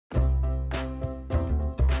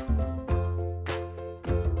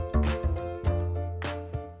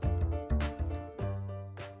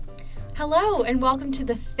Hello, and welcome to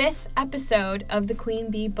the 5th episode of the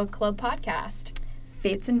Queen Bee Book Club podcast.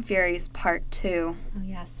 Fates and Furies Part 2. Oh,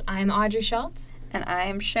 yes. I'm Audrey Schultz. And I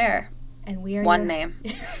am Cher. And we are One name.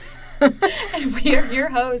 And we are your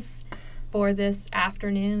hosts for this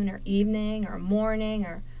afternoon or evening or morning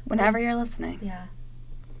or... Whenever you're listening. Yeah.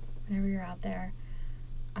 Whenever you're out there.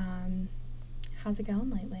 How's it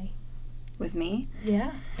going lately? With me?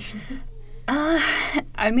 Yeah.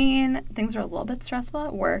 I mean, things are a little bit stressful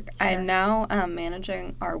at work. Sure. I'm now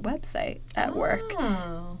managing our website at work.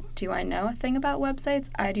 Oh. Do I know a thing about websites?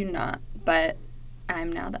 I do not, but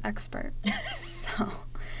I'm now the expert.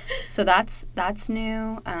 So that's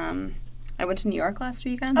new. I went to New York last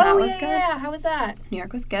weekend. That was good. Yeah. How was that? New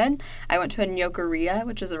York was good. I went to a Gnoccheria,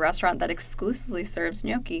 which is a restaurant that exclusively serves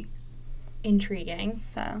gnocchi. Intriguing.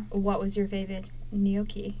 So, What was your favorite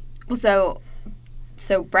gnocchi? well,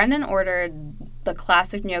 so Brendan ordered the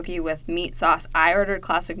classic gnocchi with meat sauce. I ordered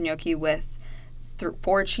classic gnocchi with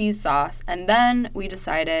 4 cheese sauce. And then we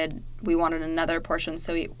decided we wanted another portion,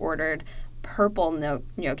 so we ordered purple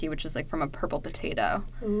gnocchi, which is like from a purple potato.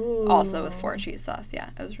 Ooh. Also with 4 cheese sauce. Yeah,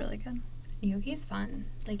 it was really good. Gnocchi's fun.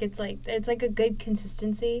 It's like a good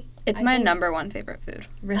consistency. It's I my think. number one favorite food.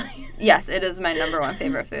 Really? Yes, it is my number one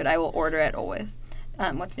favorite food. I will order it always.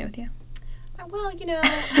 What's new with you? Well,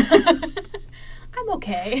 I'm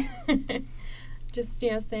okay. Just,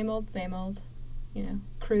 same old,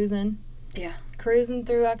 cruising. Yeah. Cruising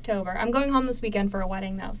through October. I'm going home this weekend for a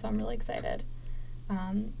wedding, though, so I'm really excited.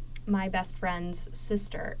 My best friend's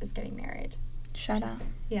sister is getting married. Shout out.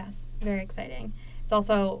 Yes, very exciting. It's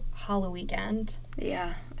also Halloween weekend.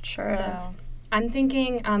 Yeah, it sure is. I'm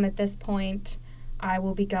thinking at this point I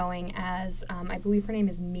will be going as, I believe her name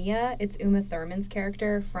is Mia. It's Uma Thurman's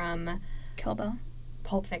character from Kill Bill?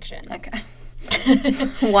 Pulp Fiction. Okay.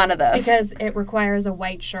 One of those. Because it requires a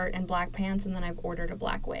white shirt and black pants, and then I've ordered a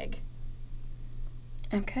black wig.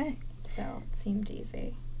 Okay. So it seemed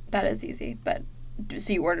easy. That is easy, but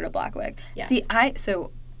so you ordered a black wig. Yes. See,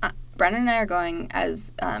 Brennan and I are going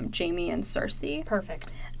as Jamie and Cersei.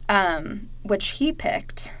 Perfect. Which he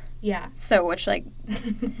picked. Yeah. So,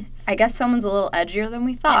 I guess someone's a little edgier than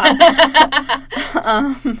we thought.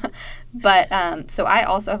 So I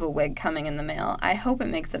also have a wig coming in the mail. I hope it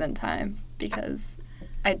makes it in time because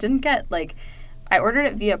I didn't get, I ordered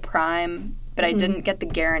it via Prime, but I didn't get the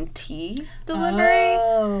guarantee delivery.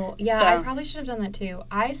 Oh, yeah, So- I probably should have done that too.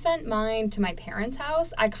 I sent mine to my parents'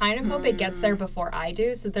 house. I kind of hope it gets there before I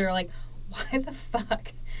do, so they're like, why the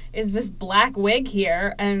fuck is this black wig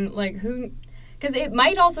here? And, who... Because it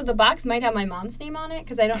might also, the box might have my mom's name on it,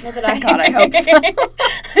 because I don't know that I... God, I hope so.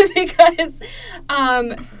 Because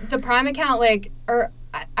the Prime account,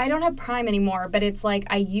 I don't have Prime anymore, but it's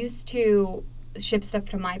I used to ship stuff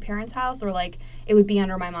to my parents' house, or it would be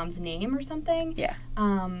under my mom's name or something. Yeah.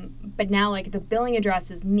 But now the billing address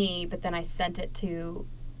is me, but then I sent it to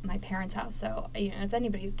my parents' house, so it's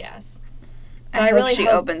anybody's guess. I hope she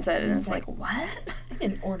opens it and is like, what? I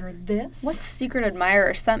didn't order this. What secret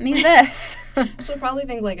admirer sent me this? She'll probably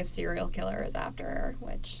think a serial killer is after her,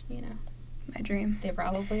 which, My dream. they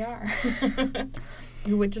probably are.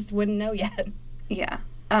 You wouldn't know yet. Yeah.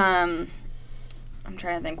 I'm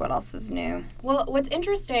trying to think what else is new. Well, what's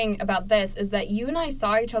interesting about this is that you and I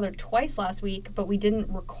saw each other twice last week, but we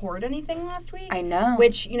didn't record anything last week. I know.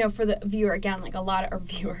 Which, for the viewer, again,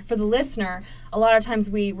 for the listener, a lot of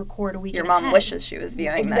times we record a week Your ahead. mom wishes she was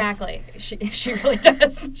viewing Exactly. She really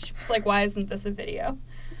does. She was like, why isn't this a video?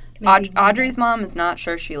 Audrey's mom is not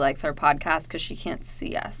sure she likes our podcast because she can't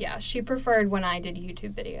see us. Yeah, she preferred when I did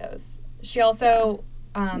YouTube videos. She also...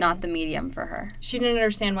 not the medium for her. She didn't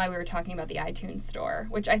understand why we were talking about the iTunes store,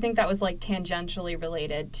 which I think that was tangentially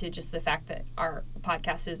related to just the fact that our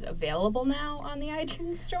podcast is available now on the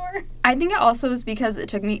iTunes store. I think it also was because it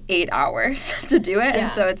took me 8 hours to do it, Yeah. and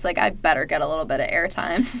so it's I better get a little bit of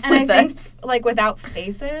airtime And with I this. think, without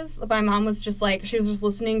faces, my mom was just she was just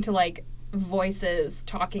listening to, voices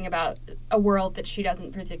talking about a world that she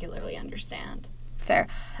doesn't particularly understand. Fair.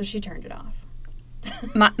 So she turned it off.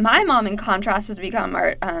 My mom, in contrast, has become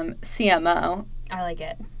our CMO, I like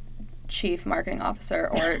it. Chief Marketing Officer,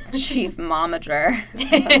 or Chief Momager,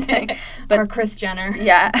 or something. Or Kris Jenner.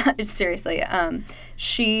 Yeah, seriously.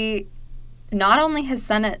 She not only has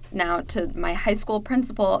sent it now to my high school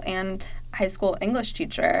principal and high school English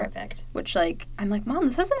teacher. Perfect. Which, I'm like, Mom,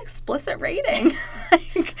 this has an explicit rating.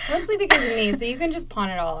 Mostly because of me, so you can just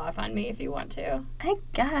pawn it all off on me if you want to. I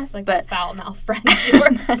guess, It's but... a foul-mouthed friend of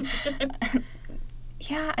yours.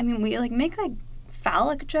 Yeah, I mean, we, make,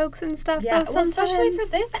 phallic jokes and stuff, Yeah, though, well, especially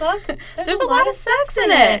sometimes. for this book. There's a lot of sex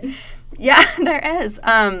in it. Yeah, there is.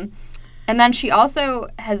 And then she also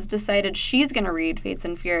has decided she's going to read Fates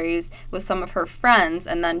and Furies with some of her friends,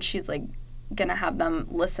 and then she's, like, going to have them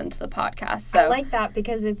listen to the podcast. So I like that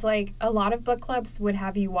because it's like a lot of book clubs would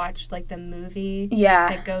have you watch, like, the movie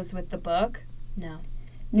that goes with the book. No.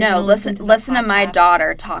 No, listen to my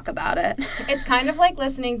daughter talk about it. It's kind of like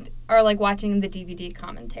listening or like watching the DVD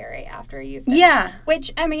commentary after you finish. Yeah.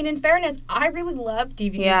 Which, I mean, in fairness, I really love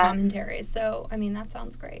DVD commentaries. So, I mean, that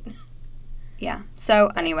sounds great. Yeah. So,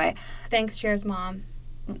 anyway. Thanks, Cher's mom.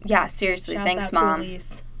 Yeah, seriously. Shouts thanks, out Mom. To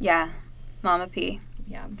Elise. Yeah. Mama P.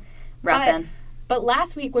 Yeah. Reppin'. But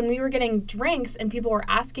last week when we were getting drinks and people were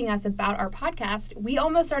asking us about our podcast, we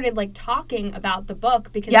almost started like talking about the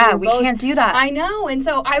book because we can't do that. I know. And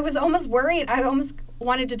so I was almost worried. I almost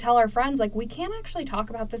wanted to tell our friends, like, we can't actually talk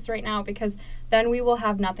about this right now because then we will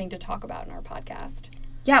have nothing to talk about in our podcast.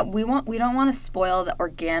 Yeah, we don't want to spoil the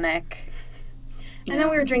organic. And then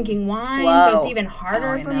we were drinking wine, flow. so it's even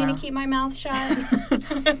harder for me to keep my mouth shut.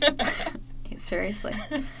 Seriously.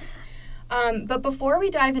 But before we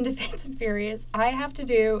dive into Fates and Furies, I have to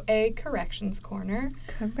do a corrections corner.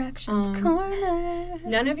 Corrections corner.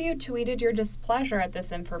 None of you tweeted your displeasure at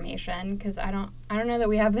this information because I don't know that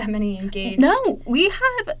we have that many engaged. No, we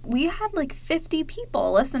had like 50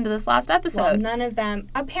 people listen to this last episode. Well, none of them.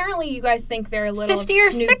 Apparently, you guys think very little 50 of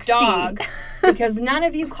or Snoop 60. Dogg because none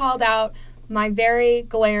of you called out my very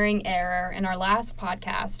glaring error in our last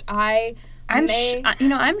podcast.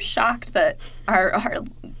 I'm shocked that our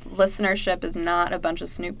listenership is not a bunch of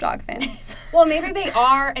Snoop Dogg fans. Well, maybe they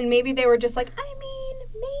are, and maybe they were just like, I mean,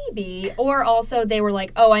 maybe. Or also they were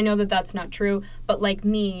like, oh, I know that that's not true. But like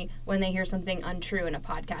me, when they hear something untrue in a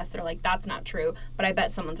podcast, they're like, that's not true. But I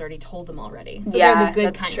bet someone's already told them already. So they're the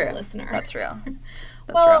good kind of listener. That's real.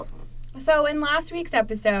 So in last week's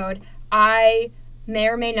episode, I may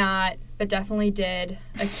or may not, but definitely did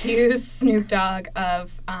accuse Snoop Dogg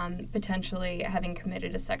of potentially having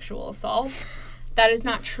committed a sexual assault. That is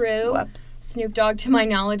not true. Whoops. Snoop Dogg, to my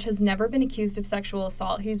knowledge, has never been accused of sexual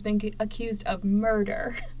assault. He's been accused of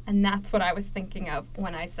murder, and that's what I was thinking of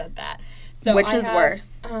when I said that. So Which is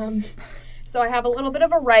worse? So I have a little bit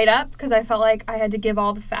of a write-up because I felt like I had to give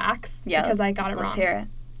all the facts because I got it wrong. Let's hear it.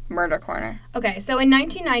 Murder corner. Okay, so in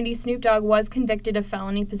 1990, Snoop Dogg was convicted of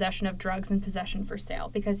felony possession of drugs and possession for sale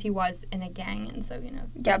because he was in a gang, and so,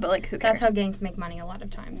 Yeah, but, like, who cares? That's how gangs make money a lot of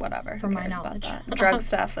times. Whatever. From my knowledge. About that? Drug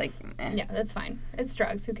stuff, like, eh. Yeah, that's fine. It's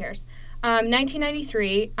drugs. Who cares?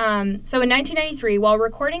 1993. So in 1993, while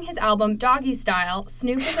recording his album Doggy Style,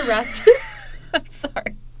 Snoop was arrested. I'm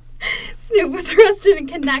sorry. Snoop was arrested in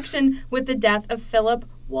connection with the death of Philip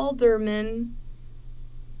Walderman.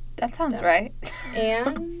 That sounds right.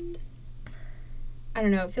 And I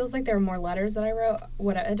don't know. It feels like there were more letters that I wrote.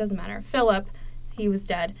 It doesn't matter. Philip, he was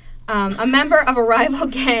dead. A member of a rival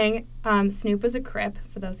gang. Snoop was a Crip,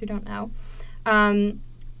 for those who don't know.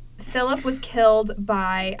 Philip was killed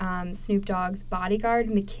by Snoop Dogg's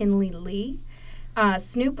bodyguard, McKinley Lee.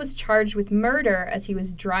 Snoop was charged with murder as he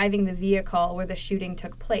was driving the vehicle where the shooting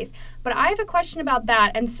took place. But I have a question about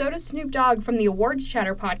that, and so does Snoop Dogg from the Awards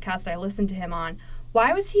Chatter podcast I listened to him on.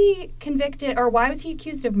 Why was he convicted, or why was he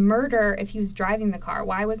accused of murder if he was driving the car?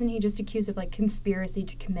 Why wasn't he just accused of, like, conspiracy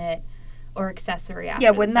to commit or accessory after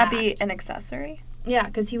Yeah, wouldn't the that fact? be an accessory? Yeah,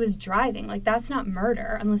 because he was driving. Like, that's not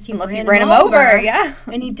murder unless he ran him over. Yeah.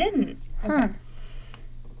 And he didn't. Okay. Huh.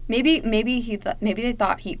 Maybe they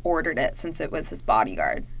thought he ordered it since it was his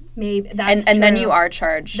bodyguard. Maybe that's true. And then you are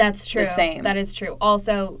charged. That's true. The same. That is true.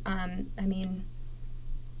 Also, I mean,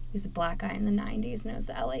 he's a black guy in the 90s and it was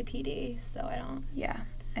the LAPD, so I don't. Yeah,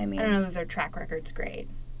 I don't know if their track record's great.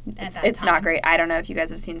 It's not great. I don't know if you guys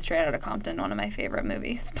have seen Straight Outta Compton, one of my favorite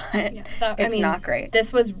movies, but it's not great.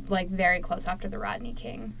 This was like very close after the Rodney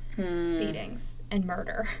King beatings and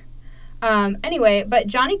murder. Anyway, but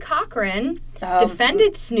Johnny Cochran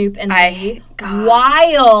defended Snoop and Lee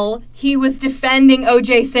while he was defending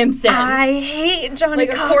O.J. Simpson. I hate Johnny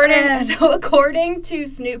Cochran. According to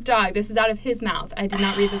Snoop Dogg, this is out of his mouth. I did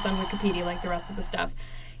not read this on Wikipedia like the rest of the stuff.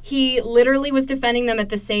 He literally was defending them at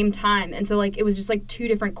the same time. And so, like, it was just, like, two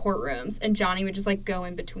different courtrooms. And Johnny would just, like, go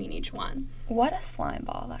in between each one. What a slime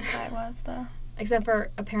ball that guy was, though. Except for,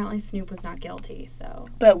 apparently, Snoop was not guilty, so.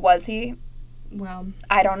 But was he? Well.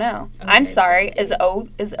 I don't know. I'm sorry. Is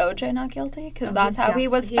OJ not guilty? Because that's how he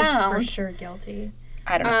was found. He's for sure guilty.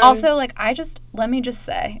 I don't know. Also, like, let me just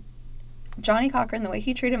say, Johnny Cochran, the way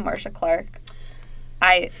he treated Marcia Clark,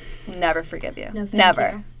 I never forgive you. No, never.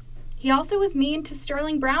 You. He also was mean to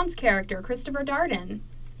Sterling Brown's character, Christopher Darden.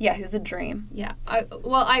 Yeah, he was a dream. Yeah.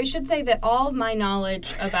 I should say that all of my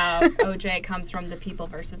knowledge about OJ comes from The People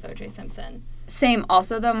versus OJ Simpson. Same.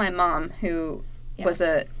 Also, though, my mom, who was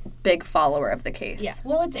a big follower of the case. Yeah.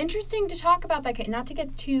 Well, it's interesting to talk about that case. Not to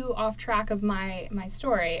get too off track of my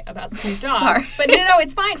story about Snoop Dogg. Sorry. But no,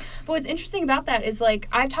 it's fine. But what's interesting about that is, like,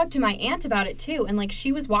 I've talked to my aunt about it, too. And, like,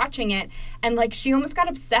 she was watching it. And, like, she almost got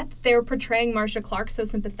upset that they were portraying Marcia Clark so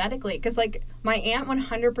sympathetically. Because, like, my aunt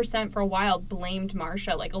 100% for a while blamed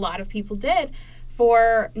Marcia, like a lot of people did,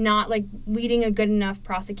 for not, like, leading a good enough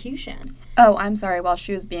prosecution. Oh, I'm sorry. While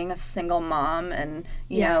she was being a single mom and,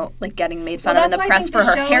 you know, like, getting made fun of in the press for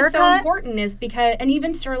her haircut. That's why I think the show is so important, is because, and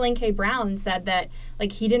even Sterling K. Brown said that,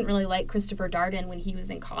 like, he didn't really like Christopher Darden when he was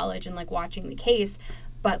in college and, like, watching the case,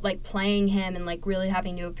 but, like, playing him and, like, really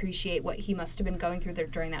having to appreciate what he must have been going through there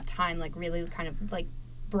during that time, like, really kind of, like,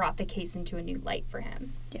 brought the case into a new light for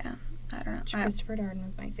him. Yeah. I don't know. Christopher Darden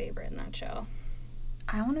was my favorite in that show.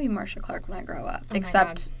 I want to be Marcia Clark when I grow up. Oh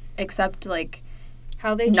except like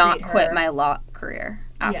how they not treat quit her. my law career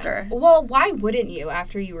after. Yeah. Well, why wouldn't you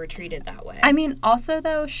after you were treated that way? I mean, also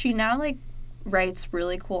though, she now like writes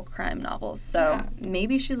really cool crime novels, so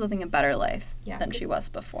maybe she's living a better life than she was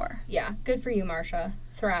before. Yeah, good for you, Marcia.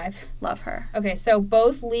 Thrive. Love her. Okay, so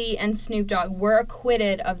both Lee and Snoop Dogg were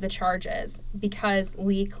acquitted of the charges because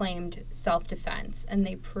Lee claimed self-defense, and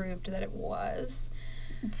they proved that it was.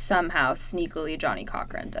 Somehow, sneakily, Johnny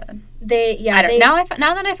Cochran did. Now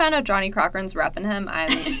that I found out Johnny Cochran's repping him, I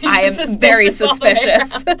am very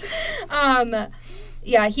suspicious.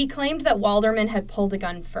 He claimed that Walderman had pulled a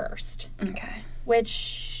gun first. Okay.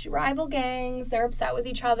 Which, rival gangs, they're upset with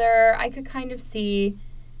each other. I could kind of see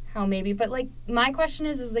how maybe, but, like, my question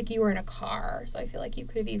is like, you were in a car, so I feel like you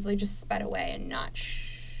could have easily just sped away and not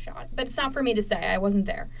shot. But it's not for me to say. I wasn't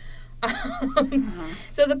there.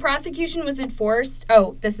 So the prosecution was enforced.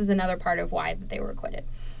 Oh, this is another part of why they were acquitted.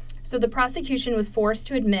 So the prosecution was forced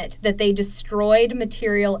to admit that they destroyed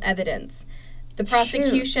material evidence. The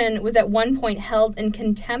prosecution was at one point held in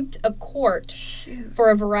contempt of court for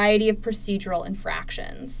a variety of procedural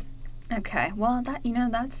infractions. Okay, well,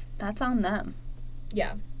 that's on them.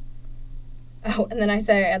 Yeah. Oh, and then I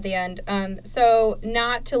say at the end, so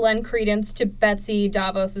not to lend credence to Betsy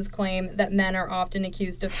Davos's claim that men are often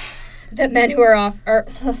accused of that men who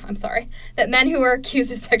are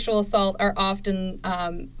accused of sexual assault are often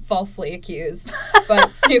falsely accused. But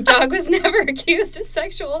Snoop Dogg was never accused of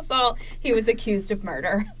sexual assault. He was accused of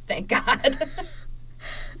murder. Thank God.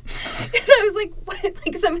 Because I was like, what?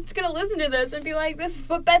 Like, someone's going to listen to this and be like, this is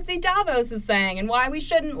what Betsy Davos is saying and why we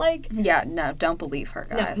shouldn't, like... Yeah, no, don't believe her,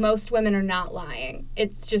 guys. No, most women are not lying.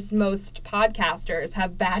 It's just most podcasters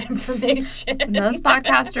have bad information. Most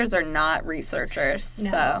podcasters are not researchers,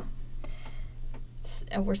 so...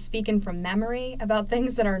 We're speaking from memory about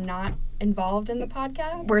things that are not involved in the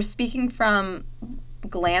podcast. We're speaking from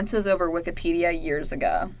glances over Wikipedia years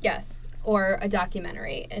ago. Yes, or a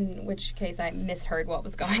documentary, in which case I misheard what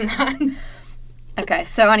was going on. Okay,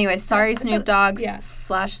 so anyway, sorry, Snoop Dogg /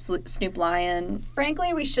 Snoop Lion.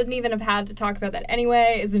 Frankly, we shouldn't even have had to talk about that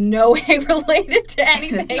anyway. It's in no way related to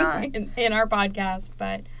anything in our podcast,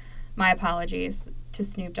 but my apologies to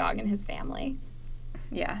Snoop Dogg and his family.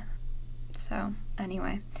 Yeah. So,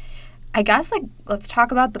 anyway, I guess, like, let's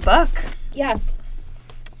talk about the book. Yes.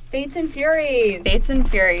 Fates and Furies. Fates and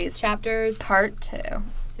Furies. Chapters. Part 2.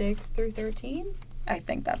 6 through 13? I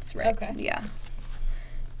think that's right. Okay. Yeah.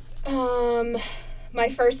 My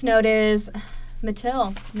first note is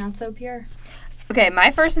Mathilde, not so pure. Okay,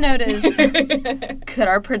 my first note is, could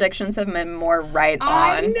our predictions have been more right on?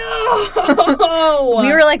 I know!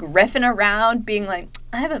 We were, like, riffing around, being like,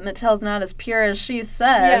 I bet Mathilde's not as pure as she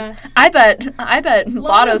says. Yeah. I bet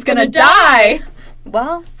Lotto's gonna die.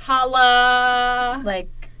 Well. Holla! Like.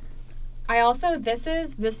 I also, this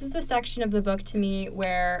is the section of the book to me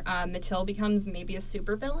where Mathilde becomes maybe a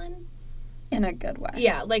supervillain. In a good way.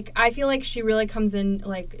 Yeah, like, I feel like she really comes in,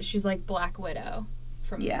 like, she's like Black Widow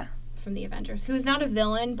from the Avengers, who is not a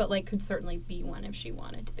villain, but, like, could certainly be one if she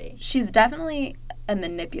wanted to be. She's definitely a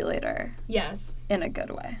manipulator. Yes. In a good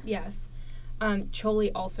way. Yes.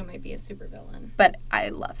 Choli also might be a supervillain. But I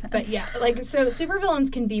love him. But, yeah, like, so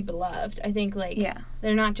supervillains can be beloved. I think, like,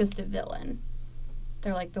 they're not just a villain.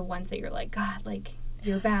 They're, like, the ones that you're like, God, like,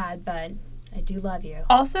 you're bad, but I do love you.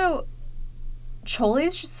 Also, Choli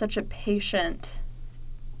is just such a patient...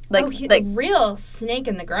 Like real snake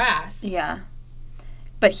in the grass. Yeah.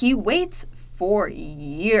 But he waits for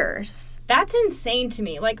years. That's insane to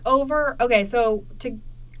me. Like, okay, so to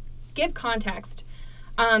give context,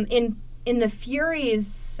 in the Furies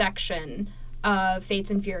section of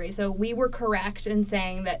Fates and Furies, so we were correct in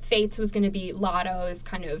saying that Fates was going to be Lotto's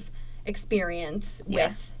kind of experience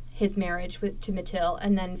with his marriage to Mathilde,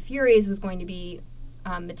 and then Furies was going to be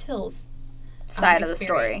Mathilde's side of the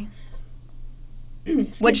story.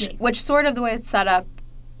 which sort of the way it's set up,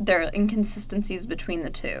 there are inconsistencies between the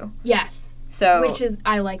two. Yes. So Which is,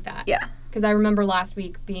 I like that. Yeah. Because I remember last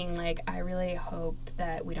week being like, I really hope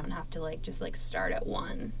that we don't have to like just like start at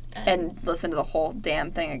one and listen to the whole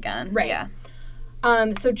damn thing again. Right. Yeah.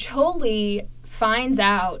 So Choli finds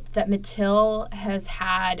out that Matil has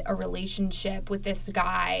had a relationship with this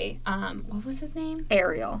guy. What was his name?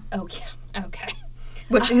 Ariel. Oh, yeah. Okay.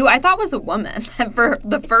 Who I thought was a woman for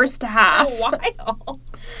the first half. A while.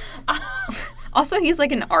 Also, he's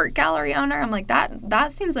like an art gallery owner. I'm like,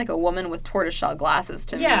 that seems like a woman with tortoiseshell glasses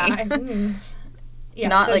to me. Yeah.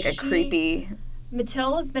 Not so like a creepy...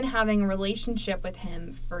 Matil has been having a relationship with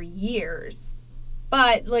him for years,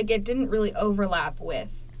 but like it didn't really overlap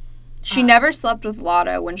with... She never slept with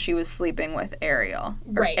Lotto when she was sleeping with Ariel.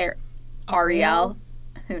 Right. Ariel.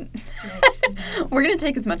 We're going to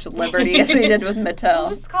take as much liberty as we did with Matil. We'll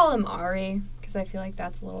just call him Ari, because I feel like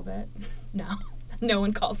that's a little bit... No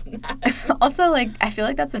one calls him that. Also, like, I feel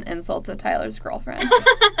like that's an insult to Tyler's girlfriend.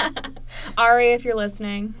 Ari, if you're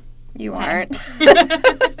listening. You aren't.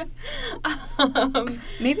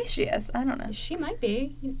 Maybe she is. I don't know. She might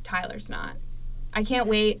be. Tyler's not. I can't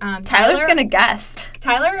wait. Tyler's going to guest.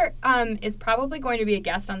 Tyler is probably going to be a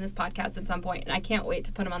guest on this podcast at some point, and I can't wait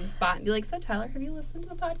to put him on the spot and be like, so Tyler, have you listened to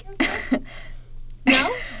the podcast yet?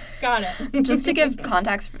 No? Got it. Just to give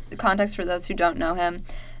context for those who don't know him,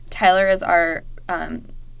 Tyler is our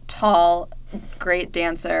tall, great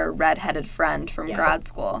dancer, red-headed friend from grad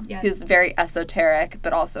school. Yes. Who's very esoteric,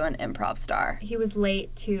 but also an improv star. He was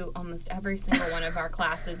late to almost every single one of our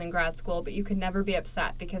classes in grad school, but you could never be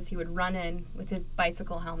upset because he would run in with his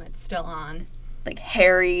bicycle helmet still on. Like,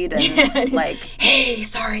 harried and, like... Hey,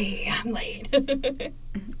 sorry, I'm late.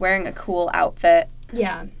 Wearing a cool outfit.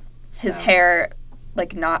 Yeah. His hair,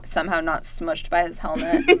 like, not smushed by his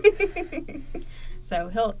helmet.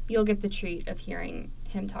 So you'll get the treat of hearing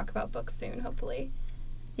him talk about books soon, hopefully.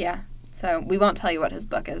 Yeah. So we won't tell you what his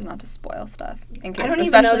book is, not to spoil stuff. In case, I don't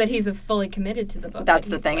even know that he's fully committed to the book. That's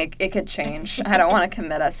the thing. Like, it could change. I don't want to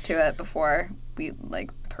commit us to it before we,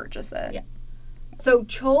 like, purchase it. Yeah. So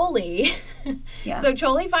Choli, So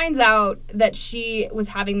Choli finds out that she was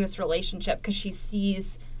having this relationship because she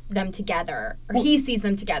sees them together, or he sees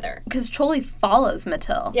them together. Because Choli follows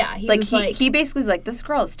Matil. Yeah, he basically is like, this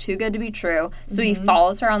girl is too good to be true. So he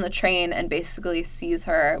follows her on the train and basically sees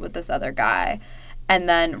her with this other guy, and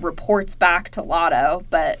then reports back to Lotto,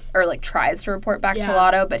 tries to report back to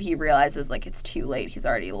Lotto, but he realizes like it's too late. He's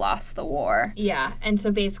already lost the war. Yeah, and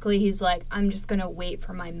so basically he's like, I'm just gonna wait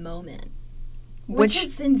for my moment. Which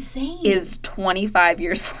is insane. Is 25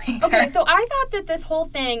 years later. Okay, so I thought that this whole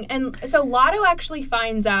thing, and so Lotto actually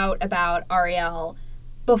finds out about Ariel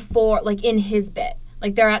before, like, in his bit.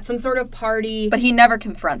 Like, they're at some sort of party. But he never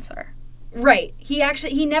confronts her. Right.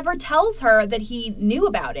 He never tells her that he knew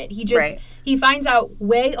about it. He just, he finds out,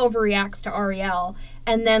 way overreacts to Ariel,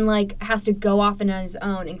 and then, like, has to go off on his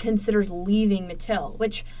own and considers leaving Matil,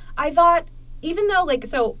 which I thought... Even though, like,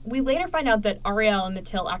 so we later find out that Ariel and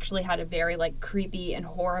Matil actually had a very, like, creepy and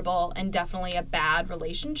horrible and definitely a bad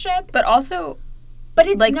relationship. But also,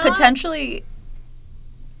 it's like, not... potentially,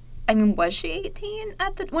 I mean, was she 18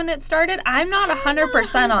 when it started? I'm not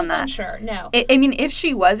 100% on that. Sure, no. I mean, if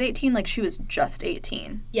she was 18, like, she was just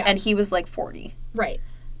 18. Yeah. And he was, like, 40. Right.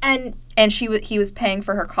 And he was paying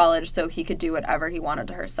for her college so he could do whatever he wanted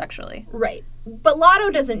to her sexually. Right. But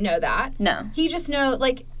Lotto doesn't know that. No. He just knows,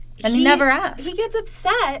 like... And he never asked. He gets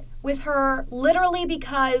upset with her literally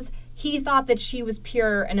because he thought that she was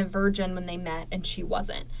pure and a virgin when they met and she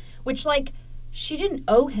wasn't. Which, like, she didn't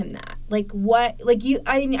owe him that. Like, what? Like,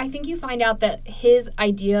 I think you find out that his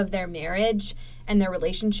idea of their marriage and their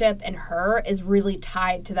relationship and her is really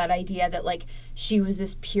tied to that idea that, like, she was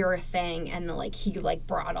this pure thing and, like, he, like,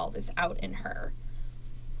 brought all this out in her.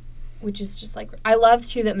 Which is just, like, I love,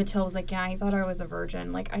 too, that Matil was like, yeah, he thought I was a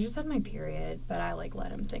virgin. Like, I just had my period, but I, like,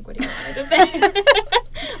 let him think what he wanted to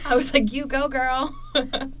think. I was like, you go, girl.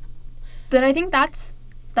 But I think that's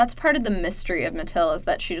part of the mystery of Matil is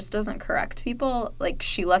that she just doesn't correct people. Like,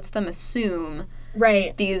 she lets them assume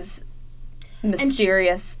these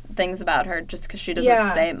mysterious things about her just because she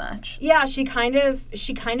doesn't say much. Yeah, she kind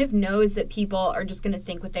of knows that people are just going to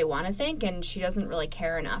think what they want to think, and she doesn't really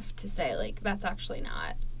care enough to say, like, that's actually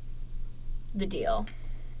not the deal.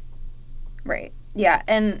 Right. Yeah,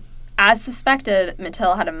 and as suspected,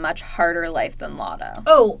 Matil had a much harder life than Lotto.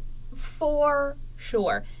 Oh, for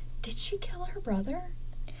sure. Did she kill her brother?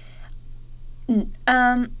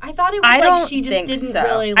 I thought it was like she just didn't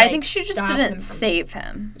really, like, I think she just didn't save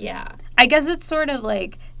him. Yeah. I guess it's sort of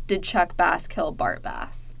like, did Chuck Bass kill Bart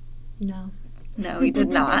Bass? No. No, he did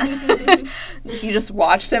not. He just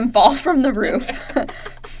watched him fall from the roof.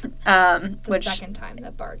 The second time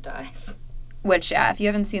that Bart dies. Which, yeah, if you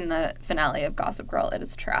haven't seen the finale of Gossip Girl, it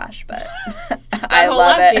is trash, but I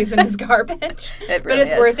love it. That whole season is garbage. It really but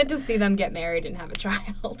it's is. worth it to see them get married and have a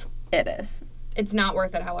child. It is. It's not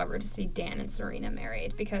worth it, however, to see Dan and Serena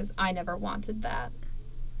married, because I never wanted that.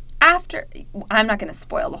 I'm not going to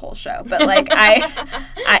spoil the whole show, but, like,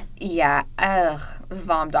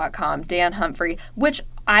 Vom.com, Dan Humphrey, which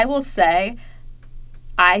I will say,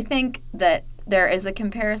 I think that there is a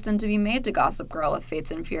comparison to be made to Gossip Girl with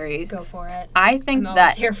Fates and Furies. Go for it. I think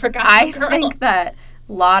I'm here for Gossip Girl. I think that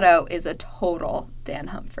Lotto is a total Dan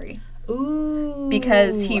Humphrey. Ooh.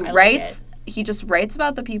 Because he just writes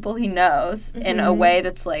about the people he knows in a way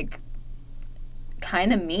that's, like,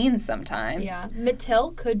 kind of mean sometimes. Yeah.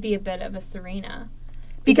 Mathilde could be a bit of a Serena.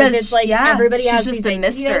 Because it's like everybody has just these a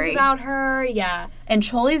mystery about her. Yeah. And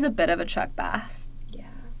Cholly's a bit of a Chuck Bass.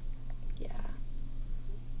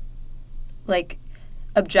 Like,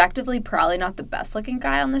 objectively, probably not the best looking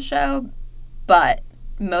guy on the show, but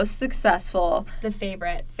most successful. The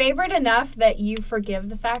favorite. Favorite enough that you forgive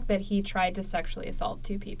the fact that he tried to sexually assault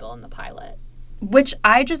 2 people in the pilot. Which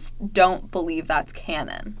I just don't believe that's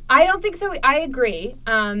canon. I don't think so. I agree.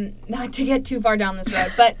 Not to get too far down this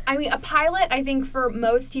road, but I mean, a pilot, I think for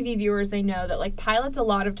most TV viewers, they know that, like, pilots a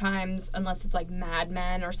lot of times, unless it's like Mad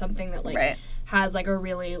Men or something that, like, has, like, a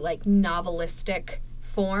really, like, novelistic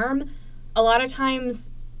form, a lot of times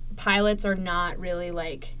pilots are not really,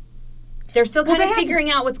 like, they're still kind of figuring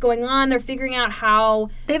out what's going on. They're figuring out how...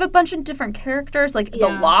 They have a bunch of different characters. Like, the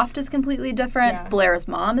Loft is completely different. Yeah. Blair's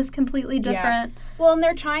mom is completely different. Yeah. Well, and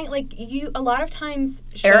they're trying, like, a lot of times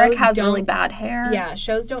shows Eric has really bad hair. Yeah,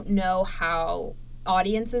 shows don't know how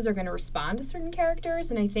audiences are going to respond to certain characters.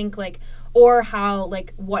 And I think, like, or how,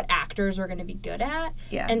 like, what actors are going to be good at.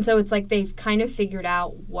 Yeah. And so it's like they've kind of figured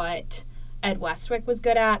out what Ed Westwick was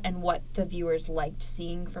good at and what the viewers liked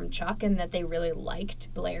seeing from Chuck, and that they really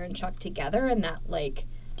liked Blair and Chuck together, and that, like...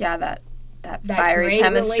 Yeah, that fiery great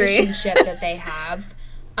chemistry. Relationship that they have.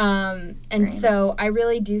 And so I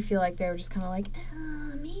really do feel like they were just kind of like,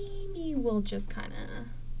 maybe we'll just kind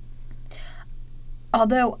of...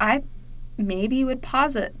 Although I maybe would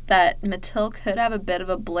posit that Mathilde could have a bit of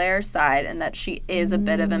a Blair side, and that she is a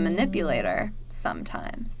bit of a manipulator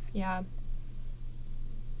sometimes. Yeah.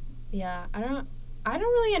 Yeah, I don't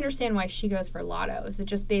really understand why she goes for Lotto. Is it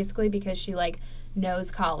just basically because she, like,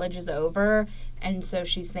 knows college is over, and so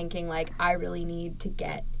she's thinking, like, I really need to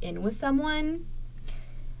get in with someone?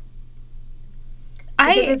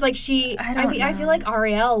 Because it's like I feel like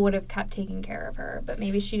Ariel would have kept taking care of her, but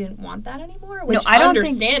maybe she didn't want that anymore, which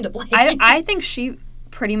understandably. I think she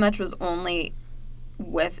pretty much was only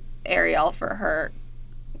with Ariel for her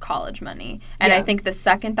college money. And I think the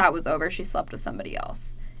second that was over, she slept with somebody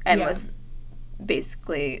else. And was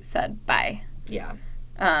basically said bye. Yeah.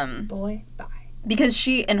 Boy, bye. Because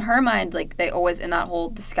she, in her mind, like, they always, in that whole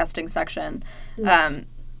disgusting section that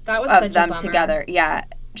was of such them a bummer. together,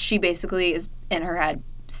 she basically is in her head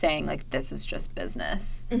saying, like, this is just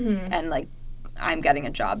business. Mm-hmm. And, like, I'm getting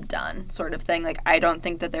a job done sort of thing. Like, I don't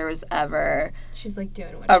think that there was ever... She's, like,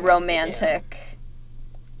 doing what a romantic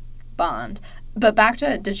bond. But back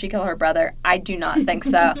to, did she kill her brother? I do not think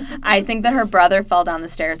so. I think that her brother fell down the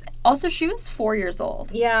stairs. Also, she was 4 years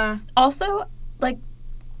old. Yeah. Also, like,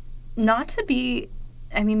 not to be,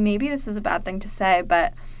 I mean, maybe this is a bad thing to say,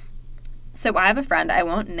 but, so I have a friend, I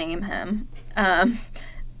won't name him,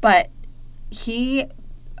 but he,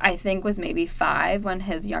 I think, was maybe 5 when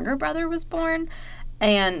his younger brother was born,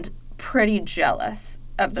 and pretty jealous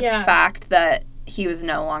of the fact that he was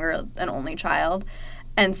no longer an only child.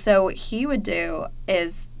 And so what he would do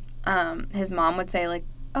is his mom would say, like,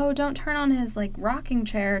 oh, don't turn on his, like, rocking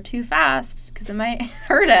chair too fast because it might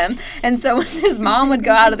hurt him. And so when his mom would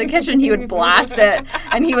go out of the kitchen, he would blast it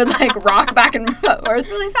and he would, like, rock back and forth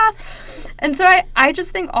really fast. And so I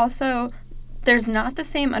just think also there's not the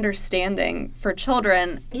same understanding for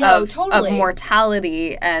children of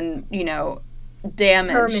mortality and, you know,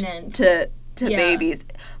 damage permanence to babies,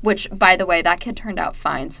 which, by the way, that kid turned out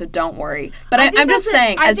fine, so don't worry. But I'm just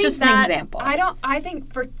saying, as just an example.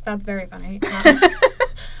 That's very funny.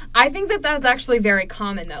 I think that's actually very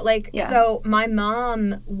common, though. Like, so my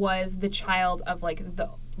mom was the child of,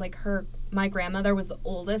 my grandmother was the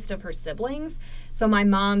oldest of her siblings, so my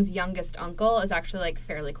mom's youngest uncle is actually, like,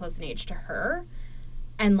 fairly close in age to her.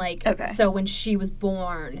 And, like, so when she was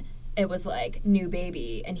born, it was, like, new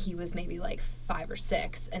baby, and he was maybe, like, 5 or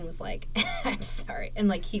 6, and was like, I'm sorry. And,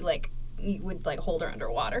 like, he, like, would like hold her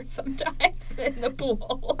underwater sometimes in the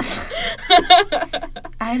pool.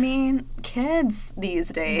 I mean, kids these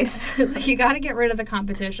days. You got to get rid of the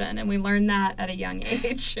competition, and we learned that at a young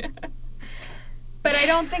age. But I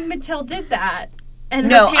don't think Mathilde did that. And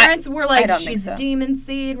No, her parents were like, don't think she's so. a demon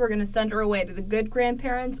seed. We're going to send her away to the good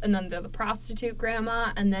grandparents, and then to the prostitute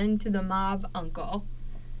grandma, and then to the mob uncle.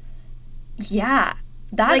 Yeah.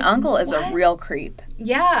 That Like, uncle is what? a real creep.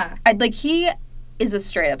 Yeah. He is a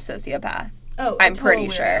straight up sociopath. Oh, I'm a total pretty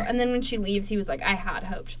weirdo. sure. And then when she leaves, he was like, I had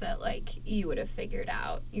hoped that, like, you would have figured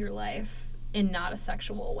out your life in not a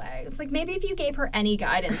sexual way. It's like, maybe if you gave her any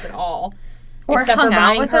guidance at all. Or except hung for out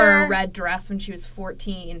buying with her her a red dress when she was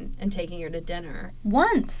 14 and taking her to dinner.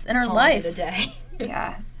 Once in her Calling life. it a day.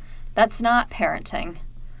 Yeah. That's not parenting.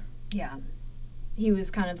 Yeah. He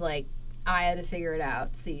was kind of like, I had to figure it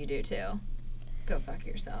out, so you do too. Go fuck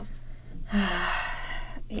yourself.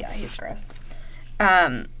 Yeah, he's gross.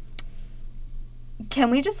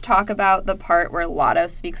 Can we just talk about the part where Lotto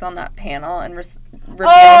speaks on that panel and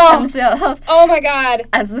reveals himself Oh my god.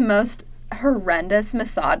 as the most horrendous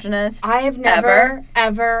misogynist I have never,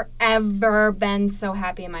 ever been so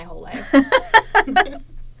happy in my whole life.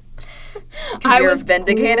 Because you were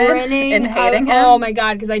vindicated in hating him? Oh my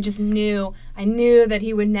god, because I knew that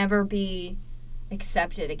he would never be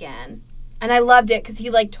accepted again. And I loved it because he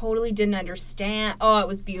like totally didn't understand. Oh, it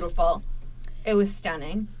was beautiful. It was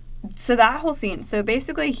stunning. So that whole scene, so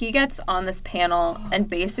basically he gets on this panel and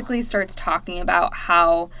basically starts talking about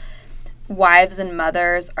how wives and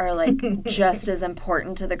mothers are like just as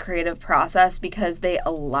important to the creative process because they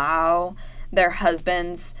allow their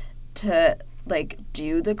husbands to like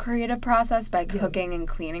do the creative process by cooking and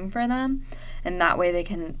cleaning for them, and that way they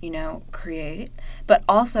can, you know, create. But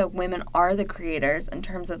also women are the creators in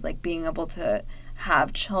terms of like being able to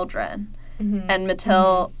have children. And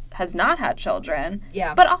Mathilde has not had children.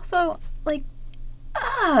 Yeah. But also like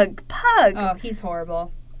pug. Oh, he's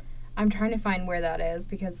horrible. I'm trying to find where that is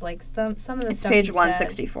because like some of the It's stuff page he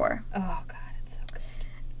 164. said, oh god, it's so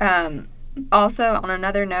good. Also, on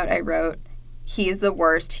another note I wrote, he's the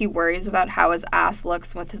worst. He worries about how his ass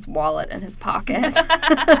looks with his wallet in his pocket.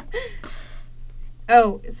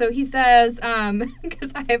 Oh, so he says,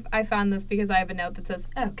 because I found this because I have a note that says,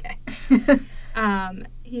 okay.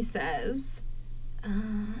 He says,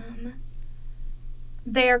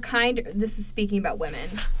 they are this is speaking about women,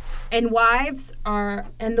 and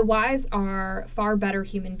the wives are far better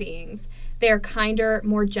human beings. They are kinder,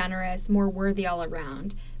 more generous, more worthy all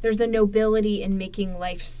around. There's a nobility in making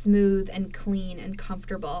life smooth and clean and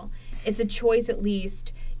comfortable. It's a choice at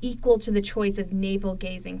least equal to the choice of navel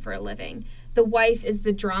gazing for a living. The wife is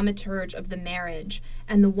the dramaturge of the marriage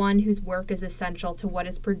and the one whose work is essential to what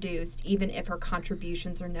is produced, even if her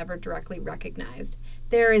contributions are never directly recognized.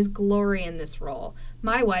 There is glory in this role.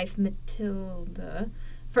 My wife, Mathilde,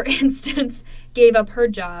 for instance, gave up her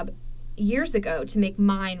job years ago to make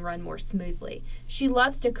mine run more smoothly. She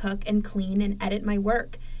loves to cook and clean and edit my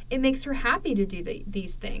work. It makes her happy to do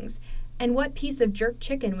these things. And what piece of jerk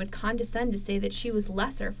chicken would condescend to say that she was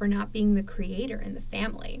lesser for not being the creator in the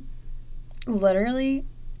family? Literally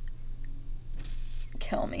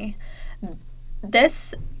kill me.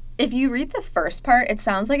 This, if you read the first part, it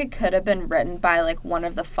sounds like it could have been written by like one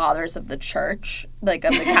of the fathers of the church, like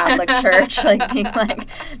of the Catholic Church, like being like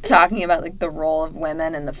talking about like the role of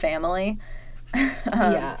women in the family.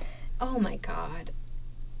 Yeah. Oh my god.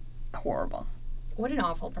 Horrible. What an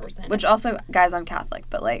awful person. Which also, guys, I'm Catholic,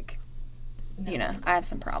 but like, No you know, thanks. I have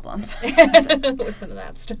some problems. With some of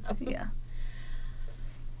that stuff. Yeah.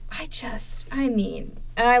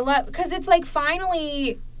 And I love, because it's like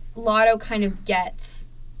finally Lotto kind of gets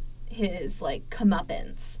his like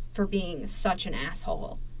comeuppance for being such an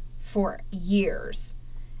asshole for years.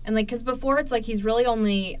 And like, because before it's like he's really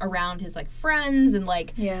only around his like friends and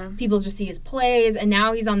like people just see his plays, and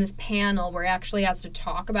now he's on this panel where he actually has to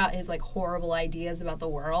talk about his like horrible ideas about the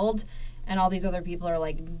world, and all these other people are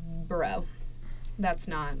like, bro, that's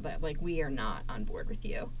not that, like, we are not on board with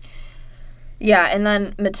you. Yeah, and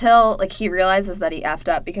then Mathilde, like, he realizes that he effed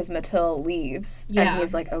up because Mathilde leaves. Yeah. And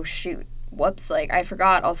he's like, oh, shoot, whoops. Like, I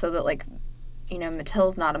forgot also that, like, you know,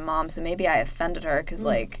 Mathilde's not a mom, so maybe I offended her because,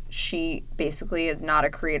 like, she basically is not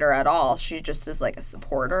a creator at all. She just is, like, a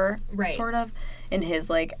supporter, sort of, in his,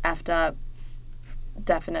 like, effed up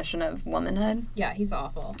definition of womanhood. Yeah, he's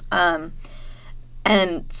awful.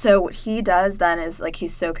 And so what he does then is, like,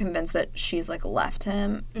 he's so convinced that she's, like, left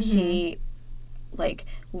him. Mm-hmm. He, like,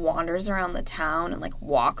 wanders around the town and, like,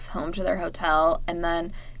 walks home to their hotel and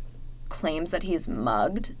then claims that he's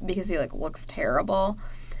mugged because he, like, looks terrible.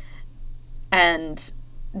 And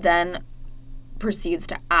then proceeds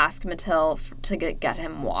to ask Matil to get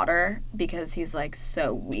him water because he's like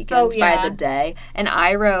so weakened by the day. And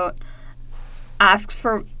I wrote, asks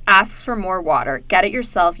for more water. Get it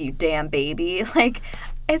yourself, you damn baby. Like,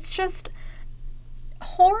 it's just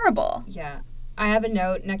horrible. Yeah. I have a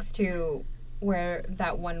note next to where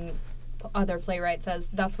that one other playwright says,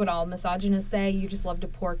 that's what all misogynists say. You just love to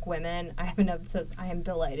pork women. I have a note that says, I am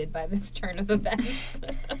delighted by this turn of events.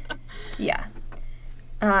 Yeah.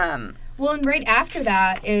 Well, and right after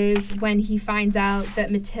that is when he finds out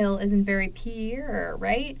that Matil isn't very pure,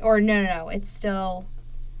 right? Or no, it's still...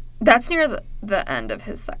 That's near the end of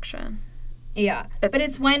his section. Yeah. But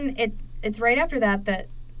it's when it's right after that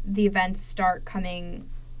the events start coming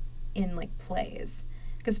in, like, plays.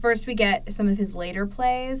 Because first we get some of his later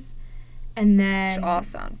plays, and then... Which all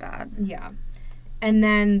sound bad. Yeah. And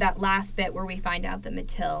then that last bit where we find out that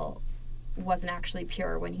Matil wasn't actually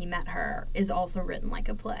pure when he met her is also written like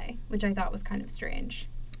a play, which I thought was kind of strange.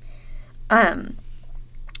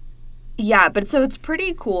 Yeah, but so it's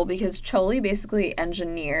pretty cool because Choli basically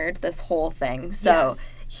engineered this whole thing. So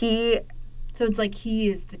yes. So it's like he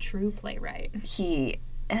is the true playwright.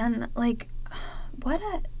 And like,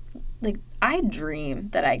 I dream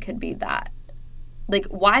that I could be that. Like,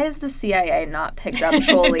 why is the CIA not picked up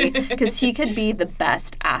Choli? Because he could be the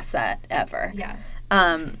best asset ever. Yeah.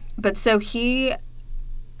 But so he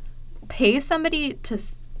pays somebody to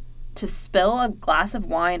spill a glass of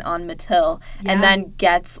wine on Matil and then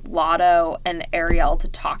gets Lotto and Ariel to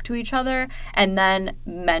talk to each other and then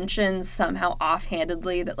mentions somehow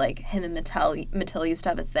offhandedly that, like, him and Matil used to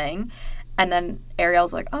have a thing. And then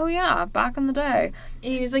Ariel's like, oh, yeah, back in the day.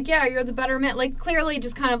 And he's like, yeah, you're the better man. Like, clearly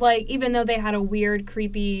just kind of like, even though they had a weird,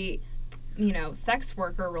 creepy, sex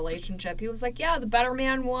worker relationship, he was like, yeah, the better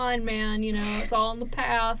man won, man. It's all in the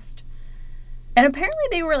past. And apparently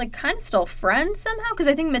they were, like, kind of still friends somehow, because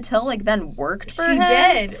I think Matil, like, then worked for him. She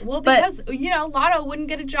did. Well, because, Lotto wouldn't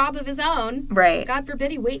get a job of his own. Right. God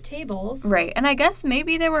forbid he wait tables. Right. And I guess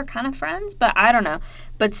maybe they were kind of friends, but I don't know.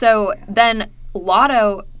 But so then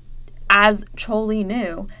Lotto, as Choli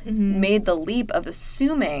knew, made the leap of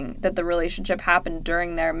assuming that the relationship happened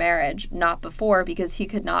during their marriage, not before, because he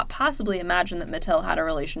could not possibly imagine that Matil had a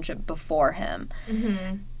relationship before him.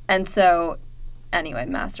 Mm-hmm. And so... Anyway,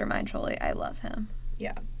 Mastermind Choli, I love him.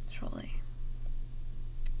 Yeah. Choli.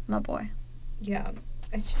 My boy. Yeah.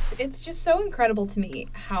 It's just so incredible to me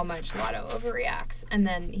how much Lotto overreacts. And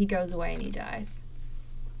then he goes away and he dies.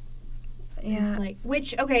 Yeah. It's like,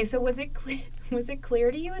 so was it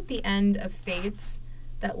clear to you at the end of Fates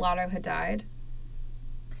that Lotto had died?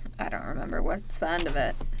 I don't remember. What's the end of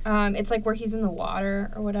it? It's like where he's in the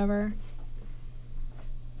water or whatever.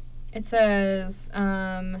 It says,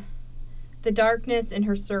 the darkness in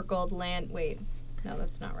her circled land... Wait. No,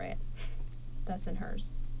 that's not right. That's in hers.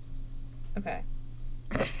 Okay.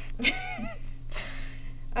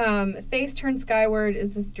 Face turned skyward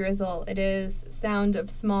is this drizzle. It is sound of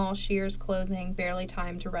small shears closing, barely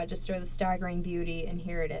time to register the staggering beauty, and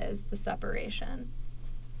here it is, the separation.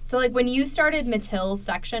 So, like, when you started Matil's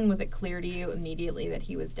section, was it clear to you immediately that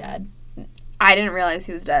he was dead? I didn't realize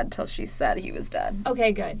he was dead until she said he was dead.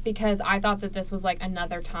 Okay, good. Because I thought that this was, like,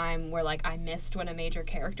 another time where, like, I missed when a major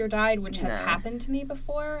character died, which has happened to me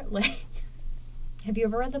before. Like, have you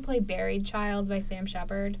ever read the play Buried Child by Sam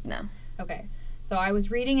Shepard? No. Okay. So I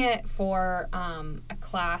was reading it for a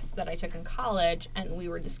class that I took in college, and we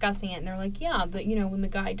were discussing it, and they're like, yeah, when the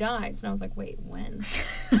guy dies. And I was like, wait, when?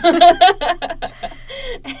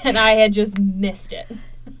 And I had just missed it.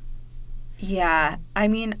 Yeah, I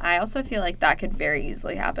mean, I also feel like that could very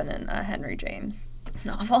easily happen in a Henry James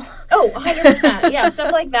novel. Oh, 100%. Yeah,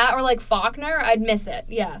 stuff like that, or like Faulkner, I'd miss it,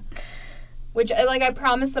 yeah. Which, like, I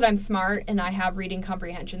promise that I'm smart and I have reading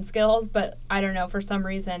comprehension skills, but I don't know, for some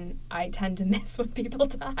reason, I tend to miss when people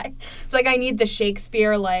die. It's like I need the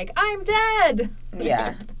Shakespeare, like, I'm dead!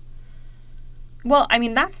 Yeah. Well, I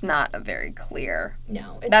mean, that's not a very clear...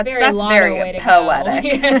 No, it's that's very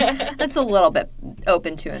poetic. That's a little bit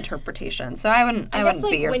open to interpretation, so I wouldn't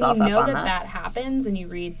beat yourself up on that. When you know that happens and you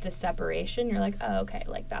read the separation, you're like, oh, okay,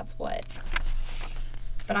 like, that's what...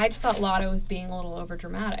 But I just thought Lotto was being a little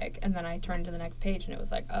overdramatic, and then I turned to the next page, and it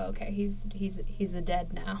was like, oh, okay, he's a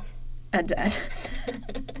dead now. A dead.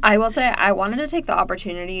 I will say, I wanted to take the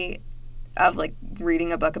opportunity of, like,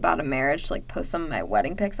 reading a book about a marriage to, like, post some of my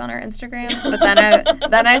wedding pics on our Instagram. But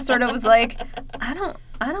then I sort of was like, I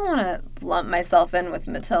I don't want to lump myself in with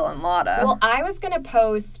Matil and Lotto. Well, I was going to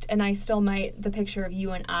post, and I still might, the picture of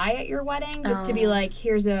you and I at your wedding, just to be like,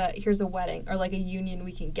 here's a wedding, or like a union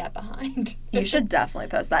we can get behind. You should definitely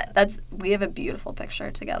post that. We have a beautiful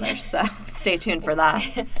picture together, so stay tuned for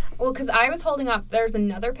that. Well, because I was holding off, there's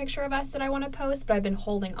another picture of us that I want to post, but I've been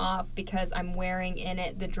holding off because I'm wearing in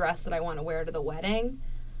it the dress that I want to wear to the wedding.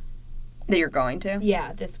 That you're going to?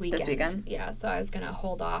 Yeah, this weekend. This weekend? Yeah, so I was going to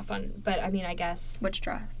hold off on, but I mean, I guess. Which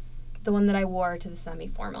dress? The one that I wore to the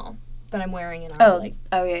semi-formal that I'm wearing in our,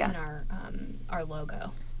 in our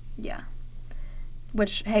logo. Yeah.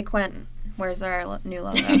 Which, hey, Quinn, where's our new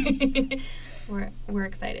logo? We're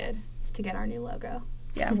excited to get our new logo.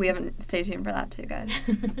 Yeah, we haven't. Stay tuned for that too, guys.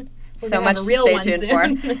 So much to stay tuned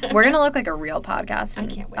for. We're going to look like a real podcast in I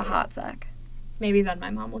can't wait. a hot sec. Maybe then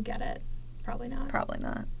my mom will get it. Probably not. Probably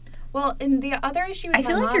not. Well, and the other issue with I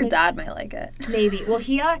feel like your dad might like it. Maybe. Well,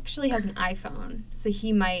 he actually has an iPhone, so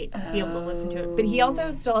he might be able to listen to it. But he also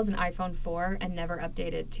still has an iPhone 4 and never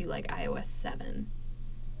updated to, like, iOS 7.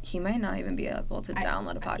 He might not even be able to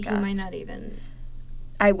download a podcast. He might not even.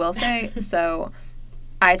 I will say, so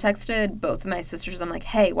I texted both of my sisters. I'm like,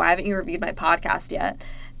 hey, why haven't you reviewed my podcast yet?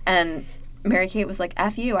 And Mary-Kate was like,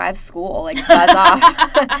 F you, I have school, like, buzz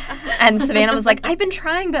off. And Savannah was like, I've been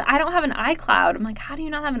trying, but I don't have an iCloud. I'm like, how do you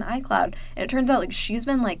not have an iCloud? And it turns out, like, she's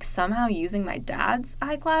been, like, somehow using my dad's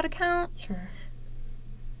iCloud account. Sure.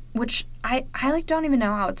 Which I like, don't even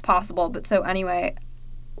know how it's possible. But so, anyway,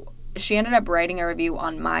 she ended up writing a review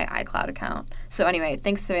on my iCloud account. So, anyway,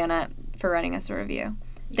 thanks, Savannah, for writing us a review.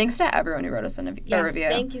 Yeah. Thanks to everyone who wrote us a review. Yes,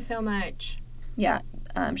 thank you so much. Yeah.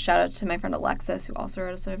 Shout out to my friend Alexis, who also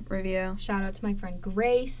wrote us a review. Shout out to my friend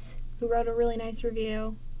Grace, who wrote a really nice